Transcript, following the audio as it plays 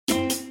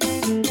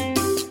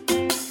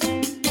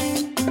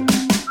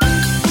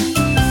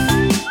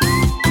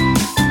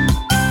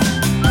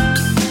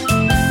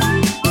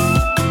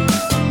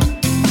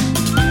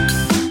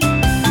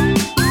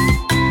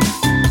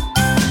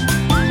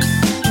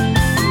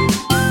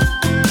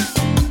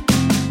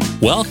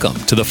Welcome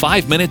to the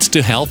 5 Minutes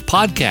to Health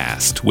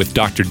podcast with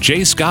Dr.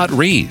 J. Scott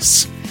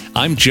Reese.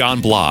 I'm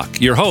John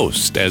Block, your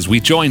host, as we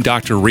join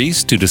Dr.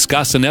 Reese to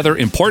discuss another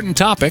important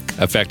topic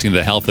affecting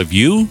the health of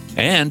you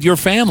and your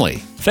family.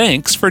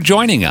 Thanks for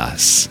joining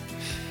us.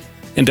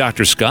 And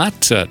Dr.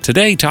 Scott,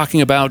 today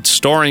talking about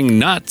storing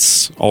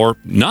nuts or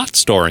not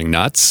storing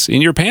nuts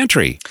in your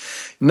pantry.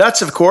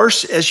 Nuts, of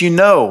course, as you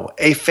know,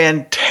 a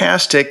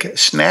fantastic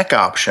snack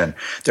option.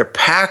 They're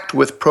packed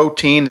with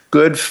protein,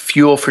 good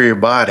fuel for your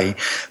body.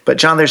 But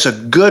John, there's a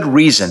good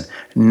reason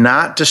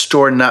not to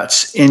store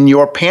nuts in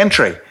your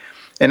pantry.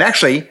 And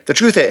actually, the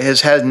truth is,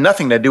 it has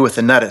nothing to do with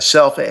the nut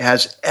itself. It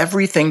has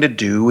everything to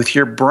do with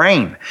your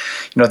brain.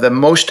 You know, the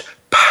most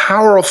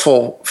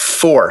powerful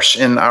force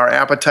in our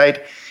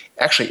appetite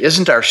actually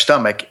isn't our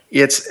stomach,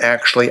 it's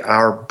actually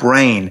our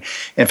brain.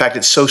 In fact,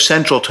 it's so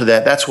central to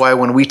that. That's why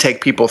when we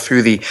take people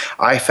through the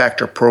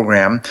iFactor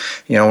program,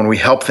 when we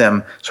help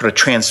them sort of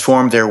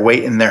transform their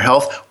weight and their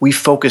health, we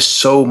focus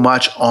so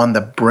much on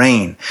the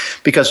brain.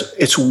 Because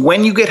it's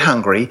when you get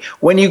hungry,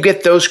 when you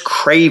get those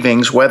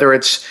cravings, whether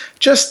it's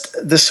just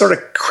this sort of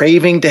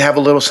craving to have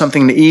a little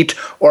something to eat,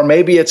 or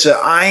maybe it's a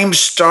I'm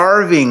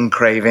starving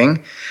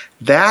craving,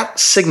 that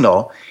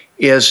signal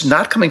is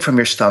not coming from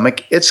your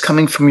stomach, it's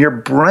coming from your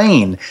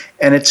brain.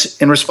 And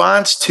it's in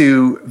response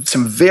to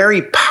some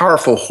very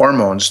powerful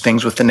hormones,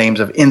 things with the names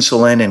of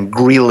insulin and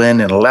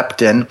ghrelin and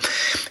leptin.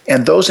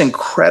 And those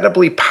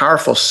incredibly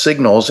powerful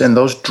signals and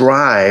those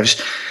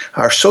drives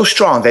are so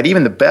strong that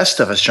even the best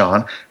of us,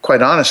 John,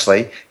 quite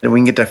honestly, that we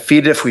can get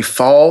defeated if we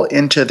fall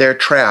into their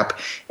trap.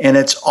 And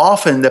it's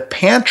often the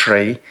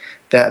pantry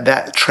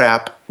that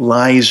trap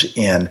lies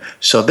in.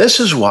 So this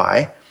is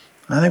why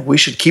I think we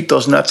should keep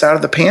those nuts out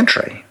of the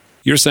pantry.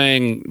 You're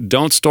saying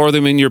don't store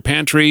them in your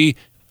pantry.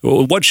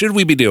 What should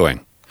we be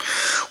doing?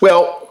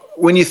 Well,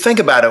 when you think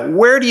about it,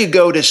 where do you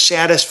go to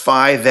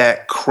satisfy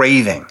that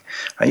craving?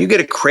 You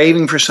get a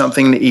craving for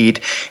something to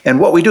eat, and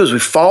what we do is we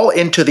fall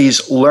into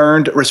these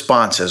learned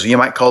responses. You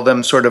might call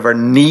them sort of our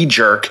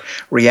knee-jerk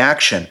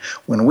reaction.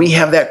 When we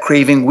have that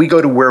craving, we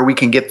go to where we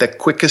can get the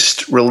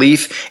quickest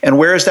relief. And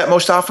where is that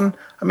most often?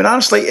 I mean,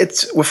 honestly,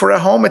 if we're at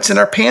home, it's in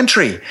our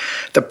pantry.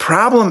 The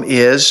problem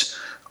is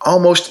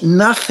almost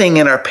nothing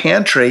in our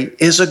pantry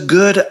is a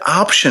good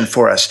option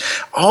for us.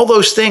 All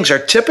those things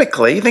are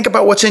typically, think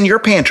about what's in your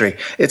pantry.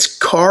 It's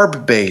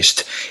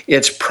carb-based,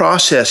 it's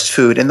processed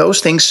food, and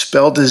those things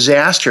spell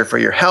disaster for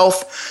your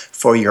health,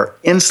 for your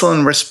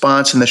insulin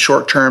response in the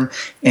short term,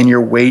 and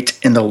your weight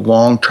in the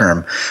long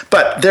term.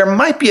 But there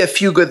might be a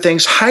few good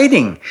things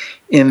hiding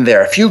in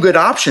there, a few good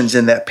options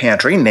in that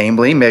pantry,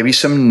 namely maybe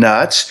some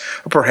nuts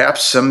or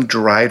perhaps some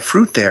dried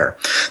fruit there.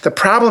 The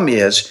problem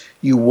is,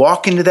 you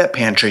walk into that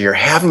pantry, you're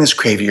having this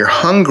craving, you're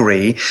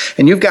hungry,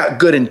 and you've got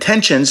good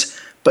intentions,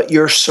 but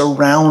you're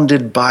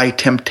surrounded by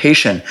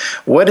temptation.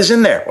 What is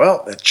in there?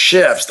 Well, the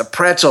chips, the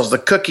pretzels, the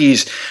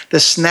cookies,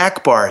 the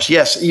snack bars.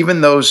 Yes,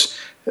 even those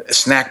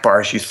snack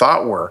bars you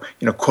thought were,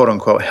 quote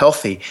unquote,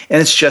 healthy. And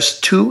it's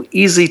just too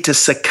easy to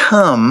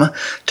succumb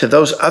to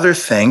those other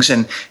things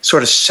and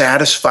sort of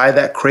satisfy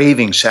that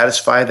craving,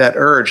 satisfy that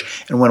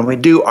urge. And when we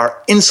do,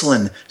 our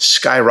insulin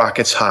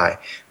skyrockets high.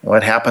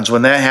 What happens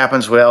when that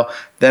happens? Well,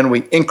 then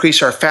we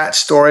increase our fat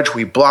storage,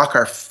 we block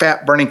our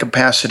fat burning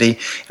capacity,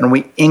 and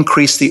we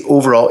increase the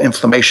overall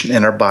inflammation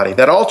in our body.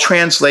 That all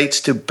translates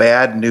to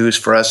bad news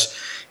for us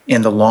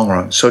in the long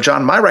run. So,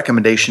 John, my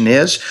recommendation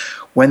is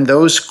when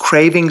those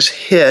cravings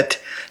hit,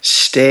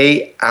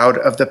 stay out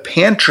of the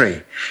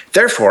pantry.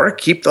 Therefore,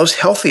 keep those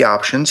healthy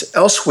options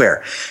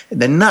elsewhere.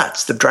 The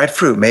nuts, the dried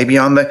fruit, maybe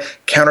on the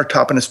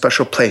countertop in a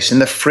special place, in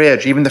the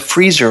fridge, even the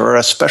freezer or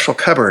a special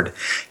cupboard.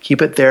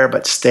 Keep it there,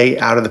 but stay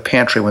out of the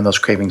pantry when those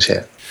cravings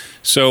hit.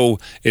 So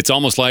it's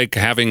almost like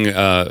having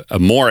a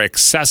more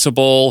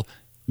accessible,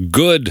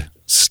 good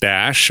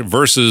stash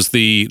versus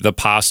the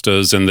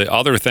pastas and the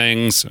other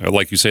things,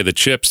 like you say, the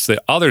chips,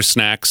 the other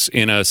snacks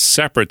in a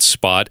separate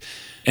spot,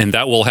 and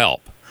that will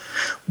help.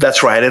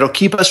 That's right. It'll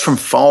keep us from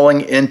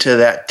falling into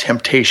that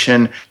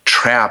temptation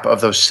trap of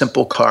those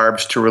simple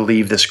carbs to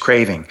relieve this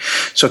craving.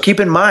 So keep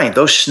in mind,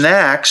 those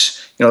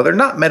snacks, they're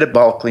not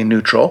metabolically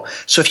neutral.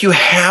 So if you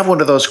have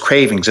one of those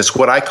cravings, it's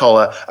what I call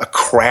a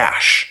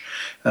crash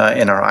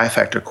in our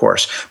iFactor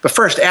course. But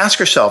first, ask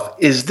yourself,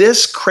 is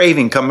this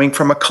craving coming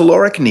from a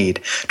caloric need?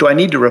 Do I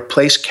need to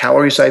replace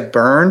calories I've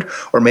burned?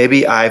 Or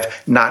maybe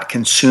I've not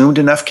consumed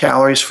enough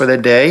calories for the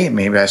day?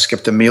 Maybe I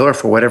skipped a meal or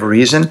for whatever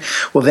reason.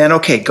 Well then,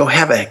 okay, go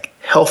have a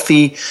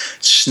healthy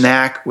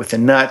snack with the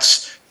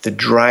nuts, the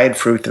dried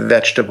fruit, the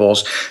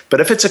vegetables.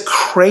 But if it's a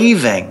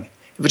craving,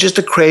 if it's just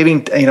a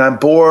craving, I'm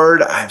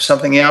bored, I have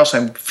something else,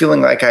 I'm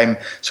feeling like I'm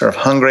sort of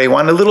hungry, I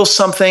want a little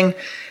something,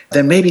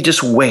 then maybe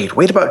just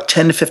wait about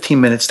 10 to 15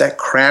 minutes. That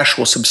crash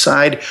will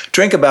subside.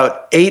 Drink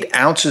about 8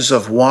 ounces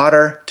of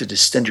water to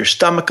distend your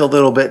stomach a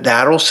little bit.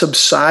 That'll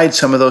subside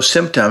some of those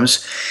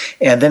symptoms.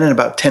 And then in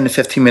about 10 to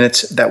 15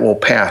 minutes, that will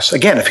pass.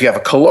 Again, if you have a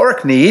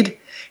caloric need,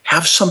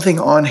 have something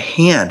on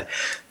hand.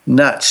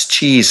 nuts,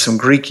 cheese, some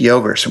Greek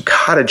yogurt, some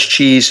cottage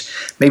cheese,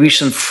 maybe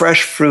some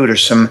fresh fruit or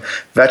some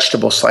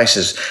vegetable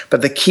slices.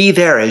 But the key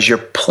there is you're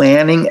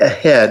planning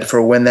ahead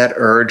for when that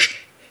urge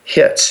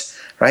hits,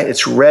 right?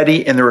 It's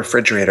ready in the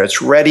refrigerator.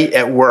 It's ready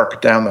at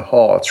work down the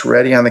hall. It's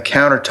ready on the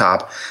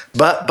countertop.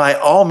 But by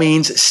all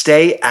means,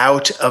 stay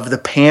out of the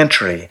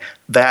pantry.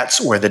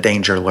 That's where the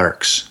danger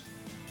lurks.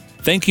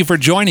 Thank you for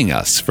joining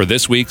us for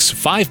this week's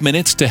 5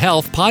 Minutes to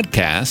Health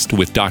podcast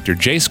with Dr.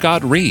 J.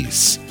 Scott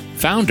Reese,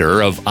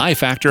 founder of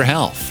iFactor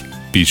Health.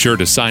 Be sure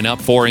to sign up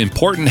for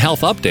important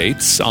health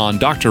updates on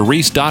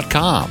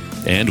drreese.com.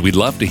 And we'd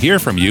love to hear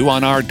from you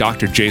on our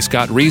Dr. J.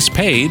 Scott Reese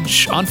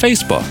page on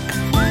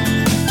Facebook.